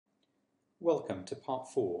Welcome to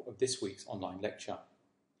Part 4 of this week's online lecture.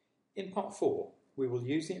 In Part 4, we will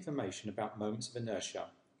use the information about moments of inertia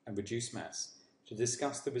and reduced mass to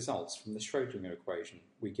discuss the results from the Schrödinger equation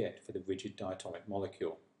we get for the rigid diatomic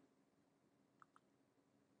molecule.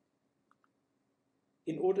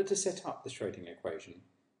 In order to set up the Schrödinger equation,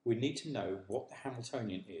 we need to know what the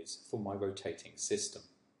Hamiltonian is for my rotating system.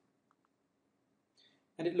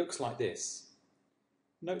 And it looks like this.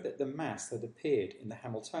 Note that the mass that appeared in the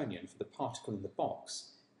Hamiltonian for the particle in the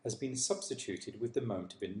box has been substituted with the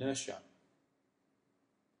moment of inertia.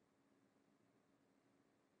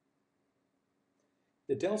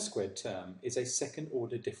 The del squared term is a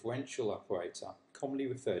second-order differential operator, commonly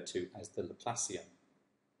referred to as the Laplacian.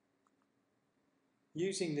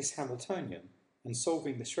 Using this Hamiltonian and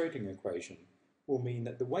solving the Schrödinger equation will mean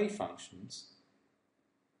that the wave functions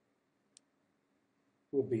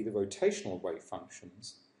will be the rotational wave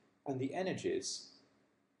functions, and the energies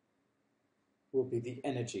will be the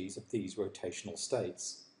energies of these rotational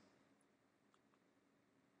states.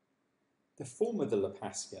 The form of the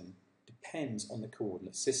Laplacian depends on the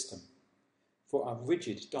coordinate system. For our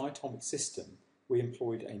rigid diatomic system, we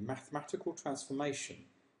employed a mathematical transformation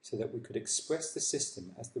so that we could express the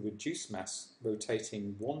system as the reduced mass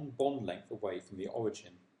rotating one bond length away from the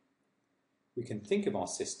origin. We can think of our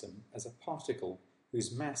system as a particle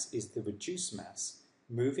whose mass is the reduced mass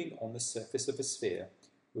moving on the surface of a sphere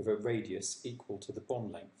with a radius equal to the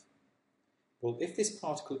bond length. Well, if this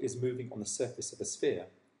particle is moving on the surface of a sphere,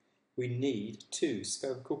 we need two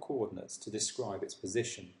spherical coordinates to describe its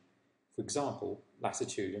position, for example,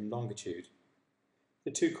 latitude and longitude.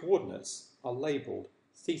 The two coordinates are labelled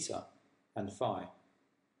theta and phi.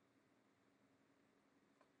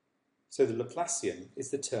 So the Laplacian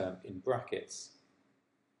is the term in brackets.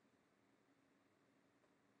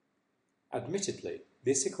 Admittedly,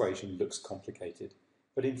 this equation looks complicated,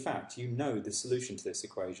 but in fact you know the solution to this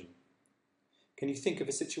equation. Can you think of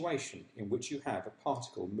a situation in which you have a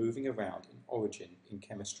particle moving around an origin in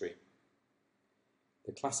chemistry?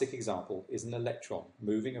 The classic example is an electron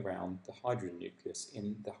moving around the hydrogen nucleus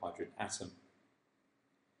in the hydrogen atom.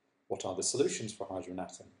 What are the solutions for a hydrogen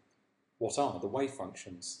atom? What are the wave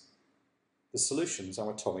functions? The solutions are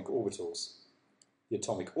atomic orbitals. The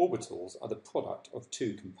atomic orbitals are the product of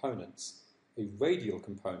two components, a radial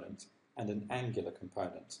component and an angular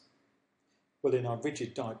component. Well, in our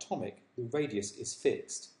rigid diatomic, the radius is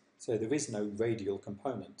fixed, so there is no radial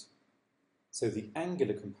component. So the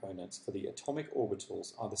angular components for the atomic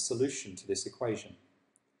orbitals are the solution to this equation.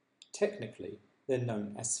 Technically, they're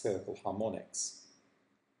known as spherical harmonics.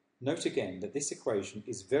 Note again that this equation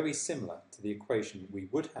is very similar to the equation we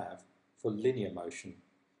would have for linear motion.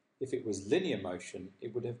 If it was linear motion,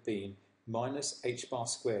 it would have been minus h bar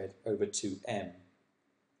squared over 2m.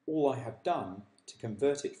 All I have done to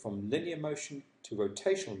convert it from linear motion to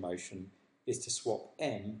rotational motion is to swap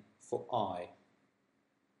m for I.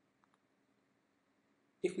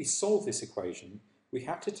 If we solve this equation, we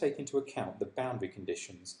have to take into account the boundary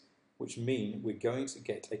conditions, which mean we're going to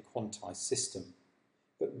get a quantized system.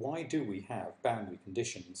 But why do we have boundary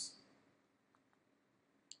conditions?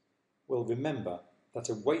 Well, remember that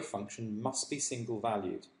a wave function must be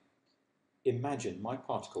single-valued. Imagine my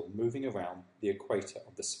particle moving around the equator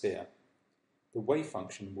of the sphere. The wave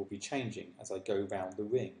function will be changing as I go round the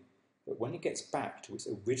ring, but when it gets back to its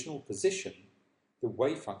original position, the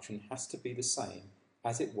wave function has to be the same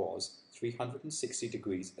as it was 360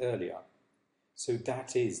 degrees earlier. So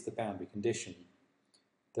that is the boundary condition.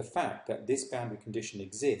 The fact that this boundary condition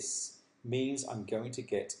exists means I'm going to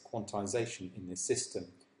get quantization in this system,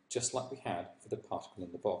 just like we had for the particle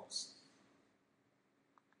in the box.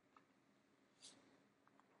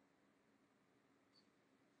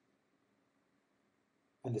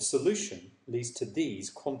 And the solution leads to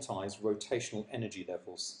these quantized rotational energy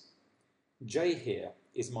levels. J here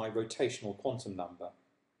is my rotational quantum number,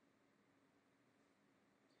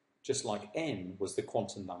 just like n was the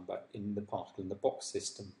quantum number in the particle in the box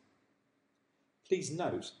system. Please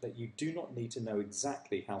note that you do not need to know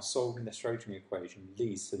exactly how solving the Schrödinger equation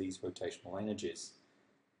leads to these rotational energies.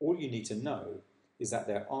 All you need to know is that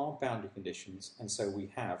there are boundary conditions, and so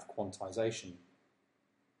we have quantization.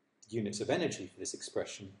 The units of energy for this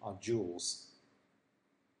expression are joules.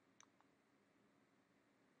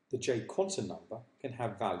 The J quantum number can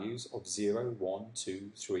have values of 0, 1,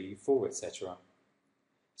 2, 3, 4, etc.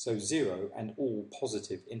 So 0 and all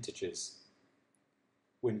positive integers.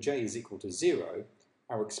 When J is equal to 0,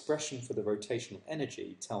 our expression for the rotational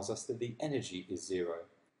energy tells us that the energy is 0.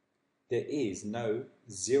 There is no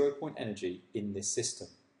 0-point energy in this system.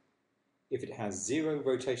 If it has 0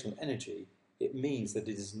 rotational energy, it means that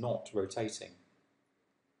it is not rotating.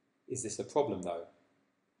 Is this a problem though?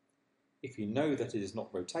 If you know that it is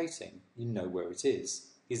not rotating, you know where it is.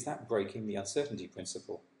 Is that breaking the uncertainty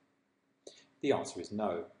principle? The answer is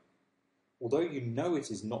no. Although you know it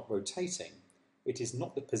is not rotating, it is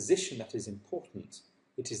not the position that is important,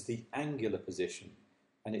 it is the angular position,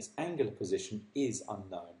 and its angular position is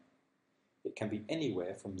unknown. It can be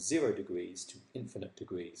anywhere from 0 degrees to infinite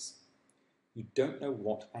degrees. You don't know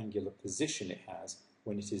what angular position it has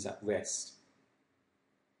when it is at rest.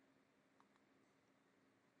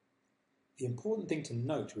 The important thing to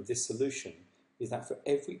note with this solution is that for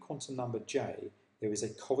every quantum number j, there is a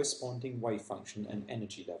corresponding wave function and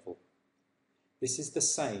energy level. This is the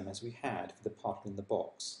same as we had for the particle in the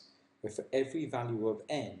box, where for every value of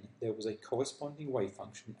n, there was a corresponding wave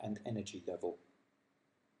function and energy level.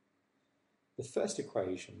 The first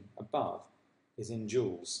equation above is in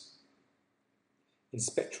joules. In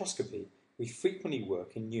spectroscopy, we frequently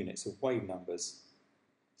work in units of wave numbers.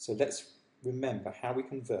 So let's remember how we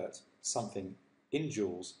convert something in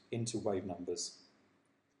joules into wave numbers.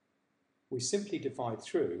 We simply divide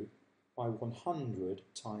through by 100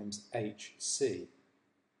 times hc.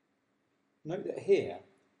 Note that here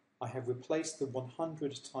I have replaced the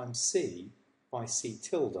 100 times c by c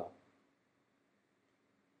tilde.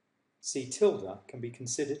 C tilde can be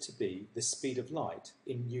considered to be the speed of light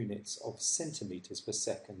in units of centimetres per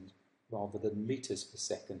second rather than metres per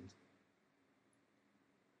second.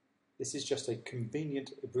 This is just a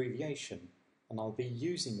convenient abbreviation, and I'll be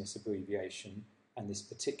using this abbreviation and this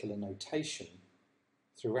particular notation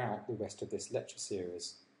throughout the rest of this lecture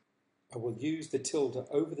series. I will use the tilde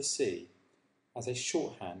over the c as a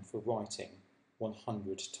shorthand for writing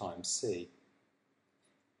 100 times c.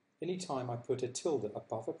 Anytime I put a tilde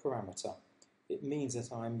above a parameter, it means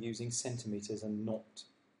that I am using centimetres and not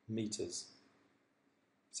metres.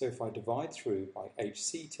 So if I divide through by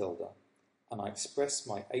hc tilde, and I express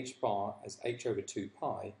my h bar as h over 2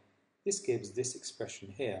 pi, this gives this expression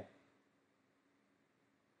here.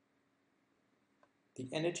 The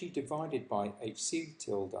energy divided by hc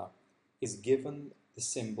tilde is given the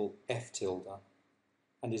symbol f tilde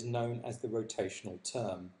and is known as the rotational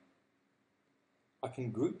term. I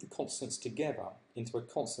can group the constants together into a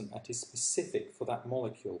constant that is specific for that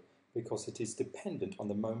molecule because it is dependent on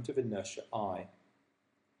the moment of inertia I.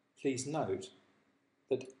 Please note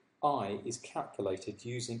that I is calculated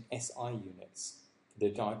using SI units. For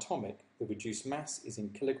the diatomic, the reduced mass is in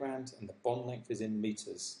kilograms and the bond length is in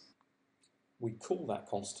meters. We call that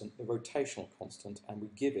constant the rotational constant and we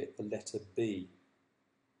give it the letter B.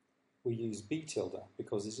 We use B tilde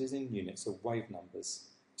because it is in units of wave numbers,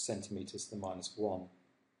 centimetres to the -1.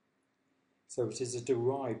 So it is a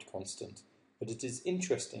derived constant, but it is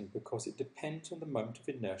interesting because it depends on the moment of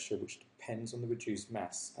inertia, which depends on the reduced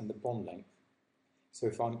mass and the bond length. So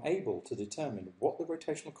if I'm able to determine what the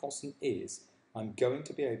rotational constant is, I'm going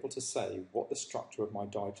to be able to say what the structure of my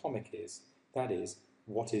diatomic is, that is,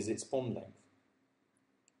 what is its bond length.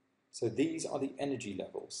 So these are the energy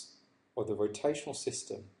levels of the rotational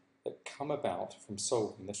system that come about from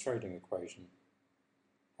solving the Schrödinger equation.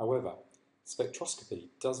 However, spectroscopy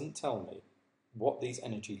doesn't tell me what these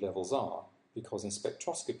energy levels are because in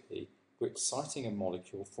spectroscopy we're exciting a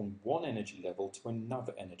molecule from one energy level to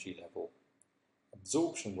another energy level.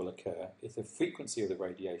 Absorption will occur if the frequency of the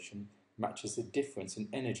radiation matches the difference in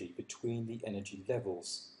energy between the energy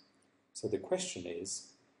levels. So the question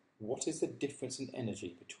is, what is the difference in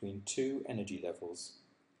energy between two energy levels?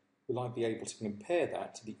 Will I be able to compare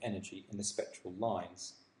that to the energy in the spectral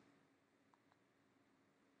lines?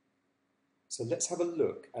 So let's have a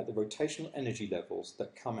look at the rotational energy levels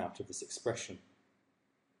that come out of this expression.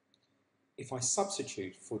 If I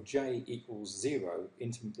substitute for j equals 0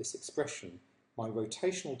 into this expression, my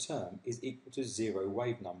rotational term is equal to 0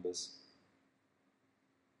 wave numbers.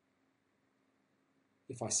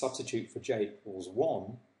 If I substitute for j equals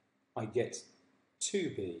 1, I get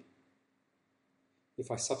 2b.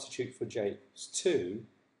 If I substitute for j equals 2,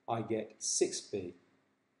 I get 6b.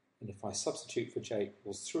 And if I substitute for j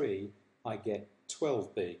equals 3, I get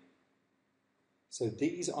 12b. So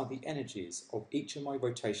these are the energies of each of my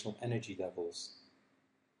rotational energy levels.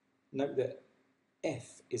 Note that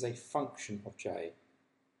f is a function of j.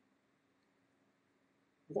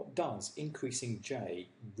 What does increasing j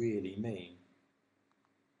really mean?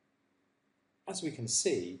 As we can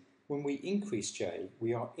see, when we increase j,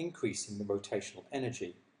 we are increasing the rotational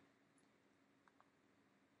energy.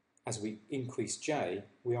 As we increase j,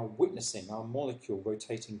 we are witnessing our molecule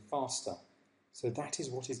rotating faster. So that is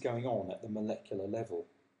what is going on at the molecular level.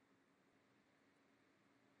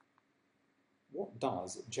 What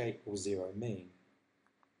does j equals 0 mean?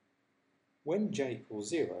 When J equals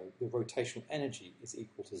 0, the rotational energy is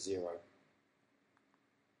equal to 0.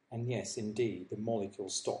 And yes, indeed, the molecule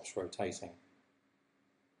stops rotating.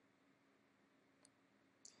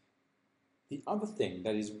 The other thing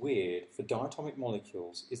that is weird for diatomic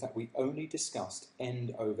molecules is that we only discussed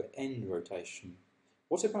end-over-end rotation.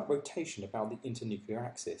 What about rotation about the internuclear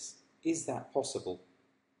axis? Is that possible?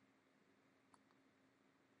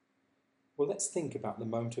 Well, let's think about the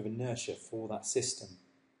moment of inertia for that system.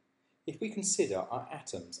 If we consider our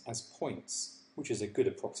atoms as points, which is a good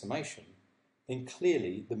approximation, then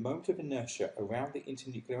clearly the moment of inertia around the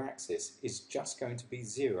internuclear axis is just going to be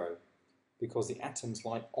 0, because the atoms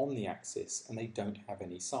lie on the axis and they don't have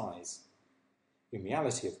any size. In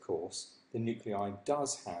reality, of course, the nuclei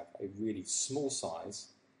does have a really small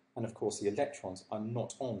size, and of course the electrons are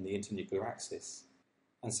not on the internuclear axis,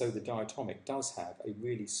 and so the diatomic does have a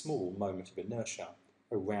really small moment of inertia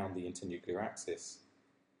around the internuclear axis.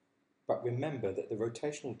 But remember that the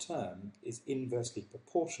rotational term is inversely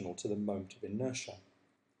proportional to the moment of inertia.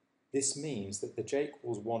 This means that the J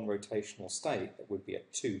equals 1 rotational state that would be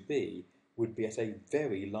at 2b would be at a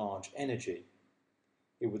very large energy.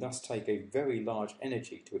 It would thus take a very large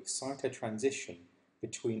energy to excite a transition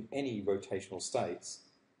between any rotational states.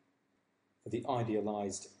 For the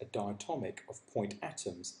idealized diatomic of point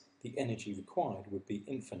atoms, the energy required would be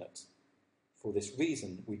infinite. For this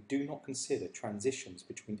reason, we do not consider transitions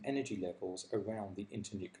between energy levels around the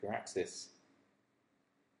internuclear axis.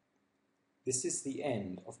 This is the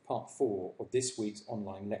end of part 4 of this week's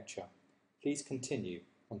online lecture. Please continue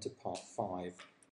on to part 5.